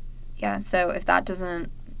review. Yeah, so if that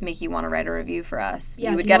doesn't make you want to write a review for us,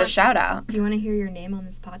 you would get a shout out. Do you want to hear your name on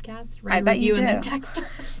this podcast? Write I bet you do. And then text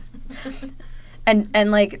us.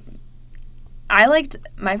 and like, I liked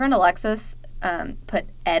my friend Alexis put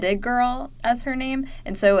Edda Girl as her name,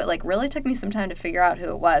 and so it like really took me some time to figure out who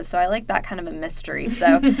it was. So I like that kind of a mystery.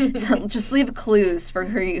 So just leave clues for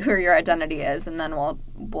who your identity is, and then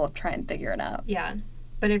we'll try and figure it out. Yeah,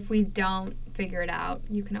 but if we don't figure it out,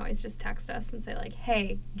 you can always just text us and say like,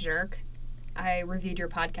 "Hey, jerk, I reviewed your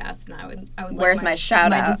podcast, and I would where's like my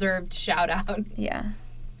shout out? My deserved shout out." Yeah.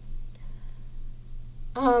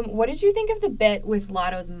 What did you think of the bit with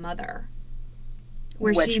Lotto's mother?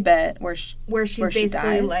 Which bit? Where she's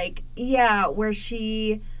basically like, yeah, where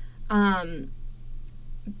she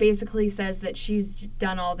basically says that she's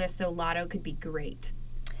done all this so Lotto could be great.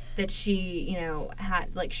 That she,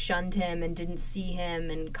 had like shunned him and didn't see him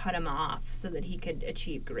and cut him off so that he could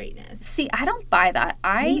achieve greatness. See, I don't buy that.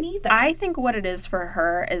 Me neither. I think what it is for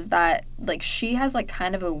her is that like she has like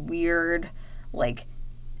kind of a weird like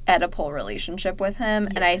Oedipal relationship with him,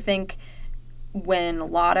 and I think when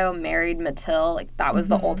Lotto married Matil, like, that was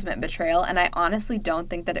the ultimate betrayal. And I honestly don't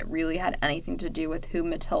think that it really had anything to do with who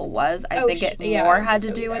Matil was. I think it more had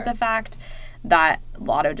to do with the fact that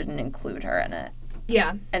Lotto didn't include her in it.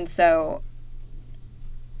 Yeah. And so,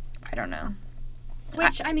 I don't know.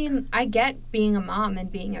 Which, I mean, I get being a mom and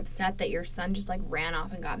being upset that your son just, like, ran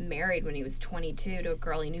off and got married when he was 22 to a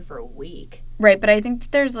girl he knew for a week. Right, but I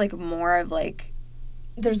think there's, like, more of, like...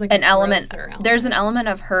 There's like an element. There's an element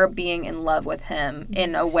of her being in love with him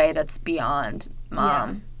in a way that's beyond mom.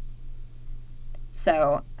 Yeah.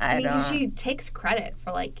 So I mean, because she takes credit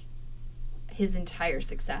for like his entire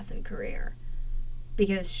success and career,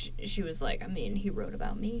 because she was like, I mean, he wrote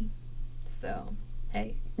about me, so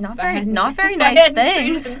hey, not very nice things.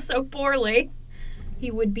 Treated him so poorly,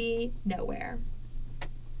 he would be nowhere.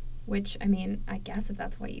 Which, I mean, I guess if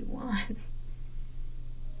that's what you want.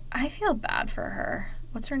 I feel bad for her.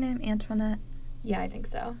 What's her name? Antoinette? Yeah, I think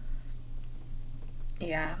so.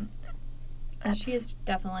 Yeah. She's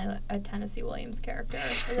definitely a Tennessee Williams character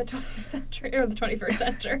in the 20th century, or the 21st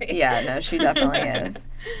century. Yeah, no, she definitely is.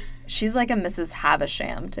 She's like a Mrs.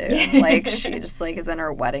 Havisham, too. Like, she just, like, is in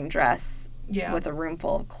her wedding dress with a room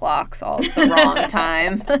full of clocks all at the wrong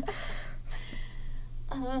time.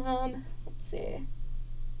 Let's see.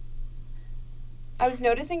 I was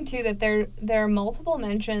noticing, too, that there are multiple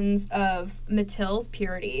mentions of Matil's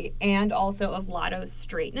purity and also of Lotto's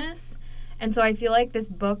straightness. And so I feel like this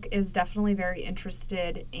book is definitely very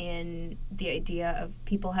interested in the idea of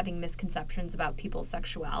people having misconceptions about people's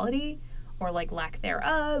sexuality or, like, lack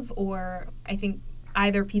thereof. Or I think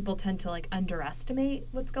either people tend to, like, underestimate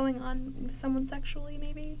what's going on with someone sexually,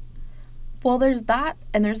 maybe. Well, there's that,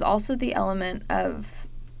 and there's also the element of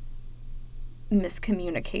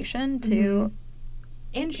miscommunication, too. Mm-hmm.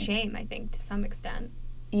 And shame, I think, to some extent.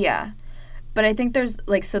 Yeah. But I think there's,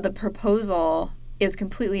 like, so the proposal is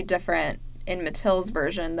completely different in Mathilde's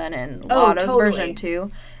version than in Oh, Lotto's totally. version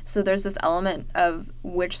too. So there's this element of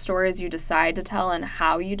which stories you decide to tell and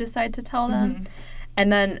how you decide to tell them. Mm-hmm.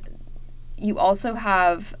 And then you also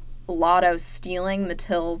have Lotto stealing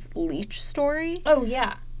Mathilde's leech story. Oh,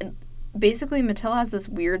 yeah. Basically, Mathilde has this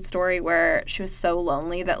weird story where she was so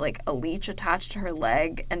lonely that, like, a leech attached to her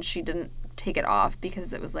leg and she didn't take it off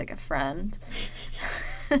because it was, like, a friend.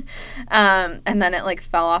 And then it, like,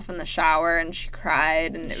 fell off in the shower and she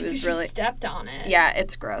cried and it was She really... stepped on it. Yeah,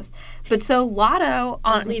 it's gross. But so Lotto,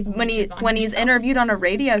 leave when leeches on he's yourself. interviewed on a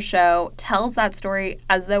radio show, tells that story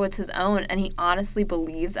as though it's his own, and he honestly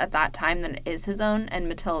believes at that time that it is his own. And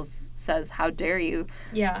Mathilde says, "How dare you?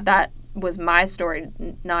 Yeah. That was my story,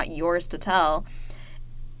 not yours to tell."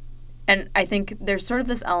 And I think there's sort of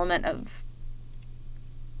this element of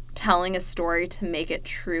telling a story to make it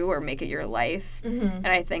true or make it your life. Mm-hmm. And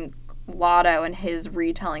I think Lotto and his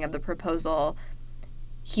retelling of the proposal,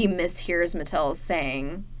 he mishears Mathilde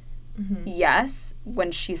saying Mm-hmm. yes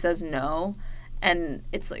when she says no. And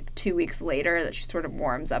it's like 2 weeks later that she sort of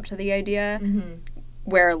warms up to the idea, Mm-hmm.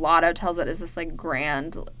 where Lotto tells it as this like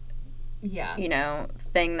grand, Yeah. you know,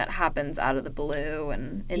 thing that happens out of the blue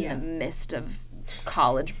and in Yeah. the midst of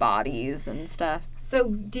college bodies and stuff. So,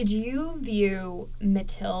 did you view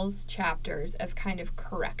Mathilde's chapters as kind of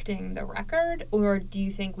correcting the record, or do you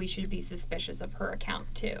think we should be suspicious of her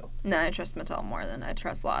account too? No, I trust Mathilde more than I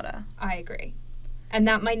trust Lotto. I agree. And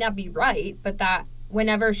that might not be right, but that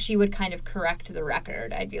whenever she would kind of correct the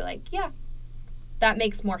record, I'd be like, yeah, that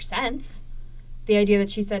makes more sense. The idea that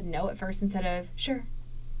she said no at first instead of sure.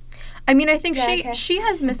 I mean, I think Yeah, okay. she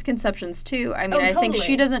has misconceptions too. I mean, Oh, I think totally.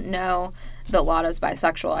 she doesn't know that Lotto's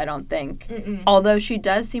bisexual, I don't think. Mm-mm. Although she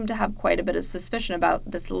does seem to have quite a bit of suspicion about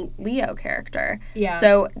this Leo character. Yeah.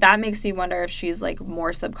 So that makes me wonder if she's like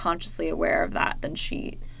more subconsciously aware of that than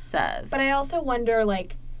she says. But I also wonder,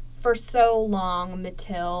 like, for so long,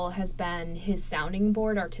 Mathilde has been his sounding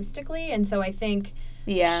board artistically, and so I think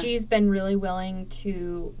yeah. she's been really willing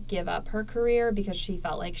to give up her career because she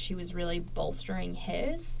felt like she was really bolstering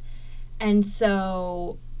his. And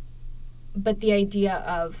so, but the idea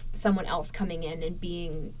of someone else coming in and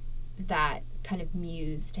being that kind of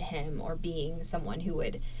muse to him, or being someone who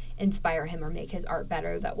would inspire him or make his art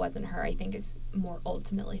better that wasn't her, I think is more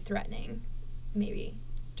ultimately threatening, maybe,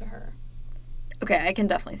 to her. Okay, I can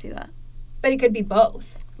definitely see that. But it could be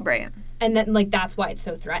both. Right. And then, like, that's why it's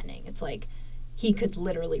so threatening. It's like, he could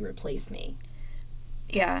literally replace me.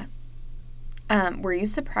 Yeah. Were you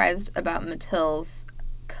surprised about Mathilde's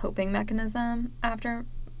coping mechanism after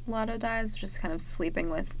Lotto dies? Just kind of sleeping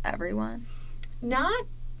with everyone? Not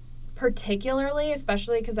particularly,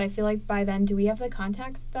 especially because I feel like by then, do we have the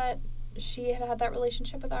context that she had that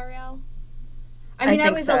relationship with Ariel? I mean, I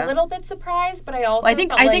think was so. a little bit surprised, but I also Well, I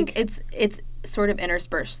think felt it's sort of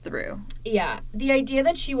interspersed through. yeah, the idea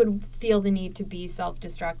that she would feel the need to be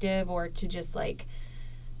self-destructive or to just, like,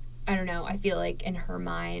 I don't know, I feel like in her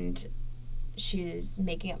mind she's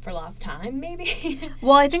making up for lost time, maybe.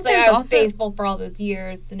 Well, I think She's like, there's I was also faithful for all those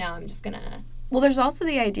years, so now I'm just gonna. well, there's also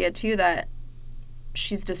the idea too that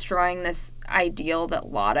she's destroying this ideal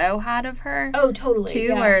that Lotto had of her Oh, totally. too,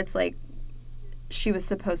 yeah. where it's like she was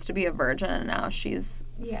supposed to be a virgin and now she's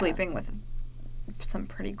Yeah. sleeping with some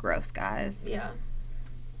pretty gross guys. Yeah.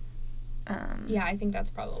 Um, Yeah, I think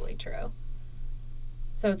that's probably true.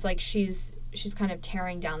 So it's like she's kind of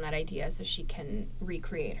tearing down that idea so she can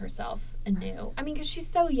recreate herself anew. I mean, because she's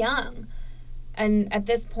so young. And at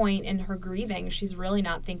this point in her grieving, she's really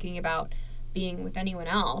not thinking about being with anyone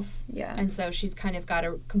else. Yeah. And so she's kind of got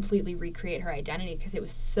to completely recreate her identity because it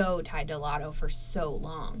was so tied to Lotto for so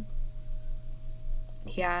long.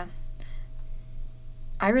 Yeah.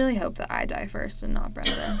 I really hope that I die first and not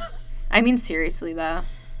Brendan. I mean, seriously, though.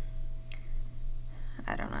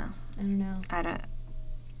 I don't know. I don't know.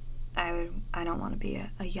 I don't want to be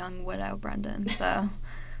a young widow, Brendan, so...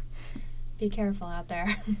 Be careful out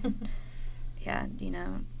there. yeah, you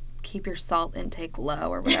know, keep your salt intake low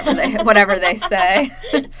or whatever they say.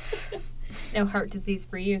 No heart disease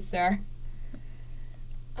for you, sir.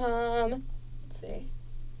 Let's see.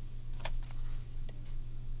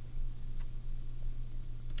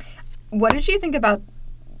 What did you think about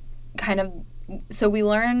kind of... So we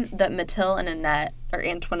learn that Mathilde and Annette, or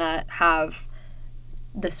Antoinette, have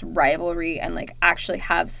this rivalry and, like, actually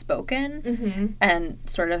have spoken Mm-hmm. and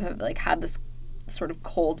sort of have, like, had this sort of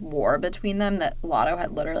cold war between them that Lotto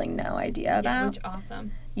had literally no idea about. Yeah, which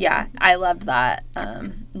awesome. Yeah, I loved that,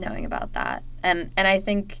 knowing about that. And I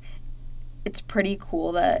think it's pretty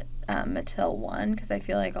cool that Mathilde won, because I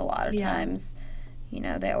feel like a lot of Yeah. times, you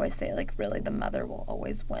know, they always say, like, really the mother will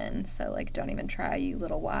always win. So, like, don't even try, you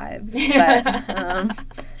little wives. But,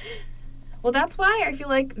 Well, that's why I feel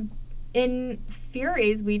like in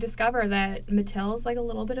Furies we discover that Mattel's like a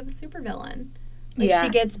little bit of a supervillain. Like Yeah. she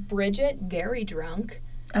gets Bridget very drunk.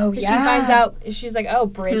 Oh, 'Cause yeah. She finds out, she's like, oh,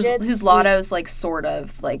 Bridget. Who's Lotto's, like, sort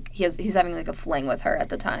of, like, he's having, like, a fling with her at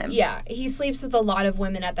the time. Yeah, he sleeps with a lot of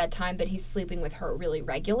women at that time, but he's sleeping with her really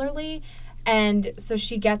regularly. And so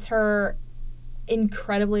she gets her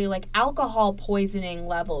incredibly, like, alcohol poisoning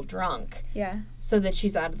level drunk Yeah. so that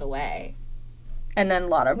she's out of the way. And then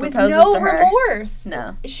Lotto With proposes no to her. remorse.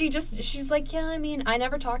 No. She's like, yeah, I mean, I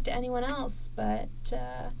never talked to anyone else, but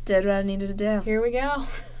Did what I needed to do. here we go.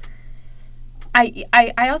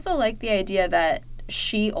 I also like the idea that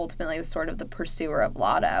she ultimately was sort of the pursuer of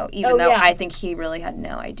Lotto, even Oh, though yeah. I think he really had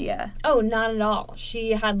no idea. Oh, not at all.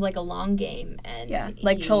 She had, like, a long game. And Yeah,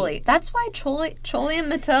 like Choli. That's why Choli and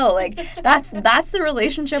Mattel, like, that's the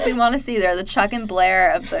relationship we want to see. They're the Chuck and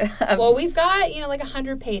Blair of the... Well, we've got, like,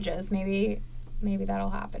 100 pages. Maybe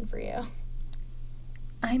that'll happen for you.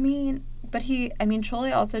 I mean,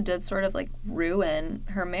 Choli also did sort of, like, ruin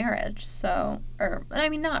her marriage, so...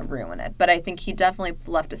 not ruin it, but I think he definitely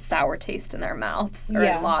left a sour taste in their mouths, or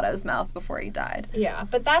Yeah. in Lotto's mouth before he died. Yeah,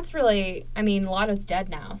 but that's really, Lotto's dead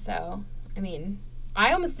now, so,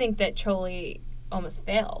 I almost think that Choli almost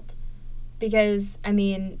failed. Because,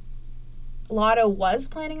 Lotto was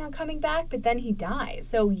planning on coming back, but then he dies.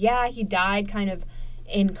 So, yeah, he died kind of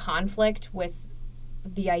in conflict with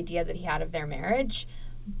the idea that he had of their marriage,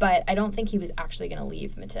 but I don't think he was actually going to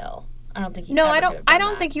leave Mattel. I don't think he No, ever I could don't. have I done don't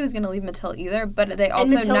that. think he was going to leave Mattel either. But they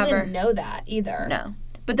also and Mattel never didn't know that either. No,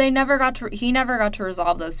 but they never got to. He never got to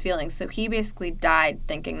resolve those feelings. So he basically died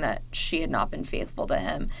thinking that she had not been faithful to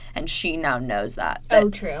him, and she now knows that. Oh,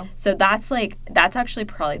 true. So that's actually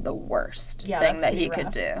probably the worst thing that he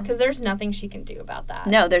could do. Because there's nothing she can do about that.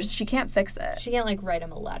 No, she can't fix it. She can't, write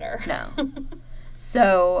him a letter. No.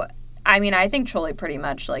 So, I think Choli pretty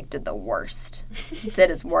much, did the worst. Did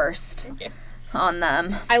his worst Yeah. on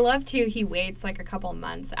them. I love, too, he waits, a couple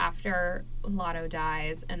months after Lotto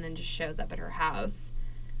dies and then just shows up at her house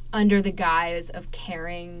under the guise of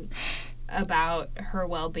caring about her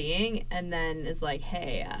well-being and then is like,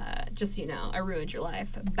 hey, just so you know, I ruined your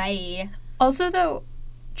life. Bye. Also, though,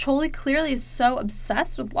 Choli clearly is so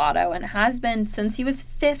obsessed with Lotto and has been since he was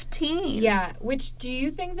 15. Yeah, which, do you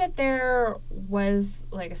think that there was,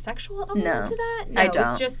 a sexual element No, to that? I It was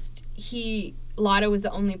don't. just Lotto was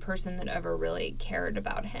the only person that ever really cared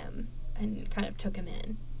about him and kind of took him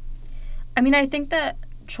in. I think that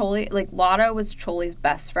Choli, Lotto was Choli's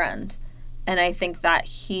best friend. And I think that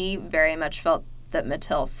he very much felt that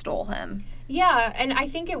Mattel stole him. Yeah, and I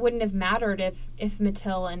think it wouldn't have mattered if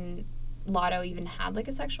Mattel and Lotto even had,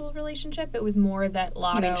 a sexual relationship. It was more that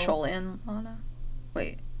Lotto... You mean Choli and Lotto?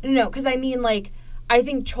 Wait. No, because I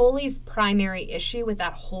think Choli's primary issue with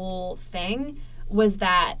that whole thing was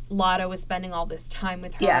that Lotto was spending all this time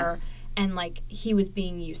with her Yeah. and, he was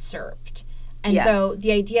being usurped. And Yeah. so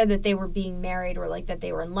the idea that they were being married or, that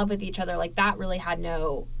they were in love with each other, that really had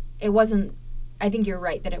no... It wasn't... I think you're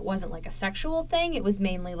right that it wasn't, a sexual thing. It was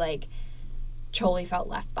mainly, Choli felt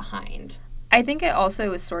left behind. I think it also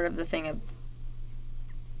was sort of the thing of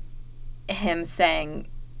him saying,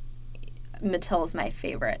 Mattel's my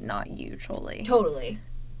favorite, not you, Choli. Totally.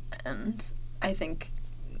 And I think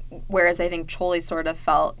Choli sort of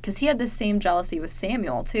felt, because he had the same jealousy with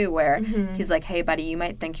Samuel too, where he's like, hey buddy, you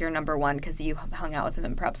might think you're number one because you hung out with him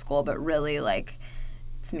in prep school, but really,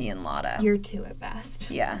 it's me and Lotto. You're two at best.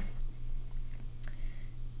 Yeah.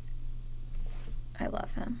 I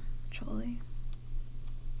love him, Choli.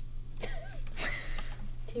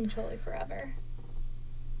 Team Choli forever.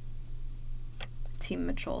 Team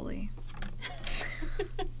Macholi.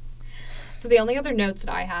 So the only other notes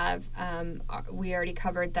that I have, we already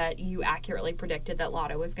covered that you accurately predicted that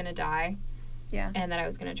Lotto was going to die. Yeah. And that I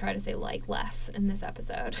was going to try to say less in this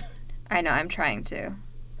episode. I know, I'm trying to.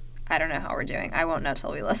 I don't know how we're doing. I won't know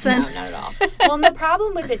till we listen. No, not at all. Well, and the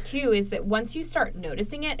problem with it, too, is that once you start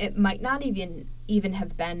noticing it, it might not even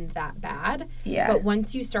have been that bad. Yeah. But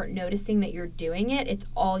once you start noticing that you're doing it, it's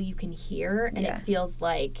all you can hear, and Yeah. it feels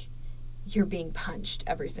like you're being punched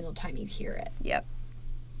every single time you hear it. Yep.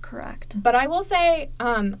 Correct. But I will say,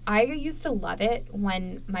 I used to love it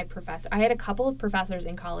when I had a couple of professors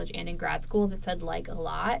in college and in grad school that said a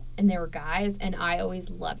lot, and they were guys, and I always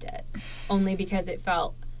loved it. Only because it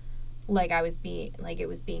felt like it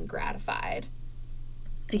was being gratified.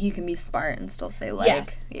 You can be smart and still say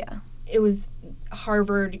Yes. Yeah. It was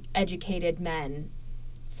Harvard-educated men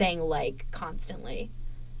saying constantly.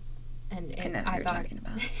 And I know who I you're thought talking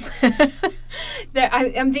about.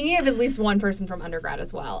 I'm thinking of at least one person from undergrad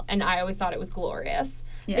as well, and I always thought it was glorious.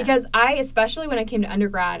 Yeah. Because especially when I came to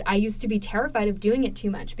undergrad, I used to be terrified of doing it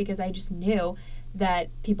too much because I just knew that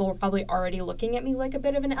people were probably already looking at me like a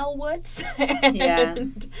bit of an Elle Woods.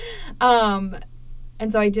 And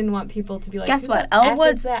so I didn't want people to be like, guess "Who what? the Elle F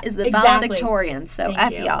Woods that?" is the Exactly. valedictorian, so Thank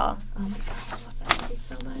F you. y'all. Oh my God, I love that movie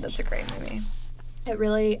so much. That's a great movie. It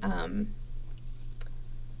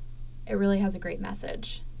really has a great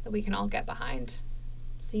message that we can all get behind.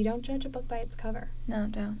 So you don't judge a book by its cover. No,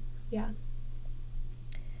 don't. Yeah.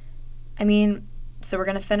 I mean, so we're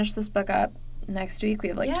going to finish this book up next week. We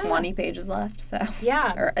have like 20 pages left, so.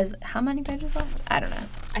 Yeah. Or how many pages left? I don't know.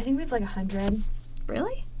 I think we have like 100.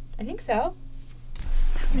 Really? I think so.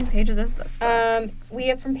 How many pages is this book? We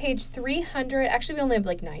have from page 300. Actually, we only have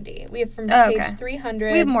like 90. We have from Oh, page okay.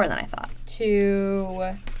 300 We have more than I thought.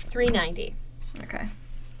 to 390. Okay.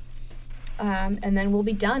 And then we'll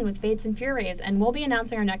be done with Fates and Furies. And we'll be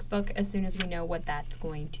announcing our next book as soon as we know what that's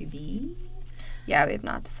going to be. Yeah, we have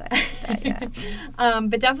not decided that yet.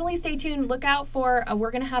 But definitely stay tuned. Look out for, we're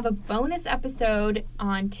going to have a bonus episode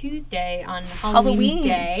on Tuesday on Halloween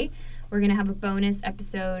Day. We're going to have a bonus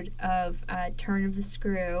episode of Turn of the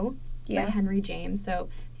Screw by Henry James. So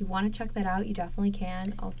if you want to check that out, you definitely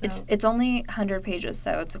can. Also, It's only 100 pages,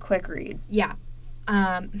 so it's a quick read. Yeah.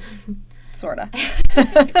 Sorta.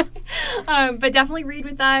 But definitely read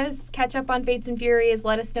with us. Catch up on Fates and Furies.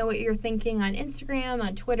 Let us know what you're thinking on Instagram,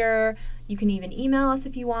 on Twitter. You can even email us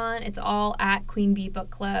if you want. It's all at Queen Bee Book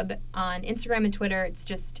Club. On Instagram and Twitter, it's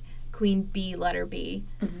just Queen Bee letter B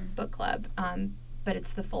Book Club. But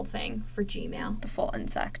it's the full thing for Gmail. The full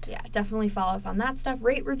insect. Yeah, definitely follow us on that stuff.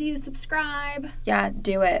 Rate, review, subscribe. Yeah,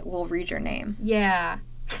 do it. We'll read your name. Yeah.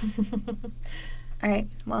 All right.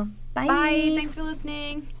 Well, bye. Bye. Thanks for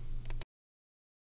listening.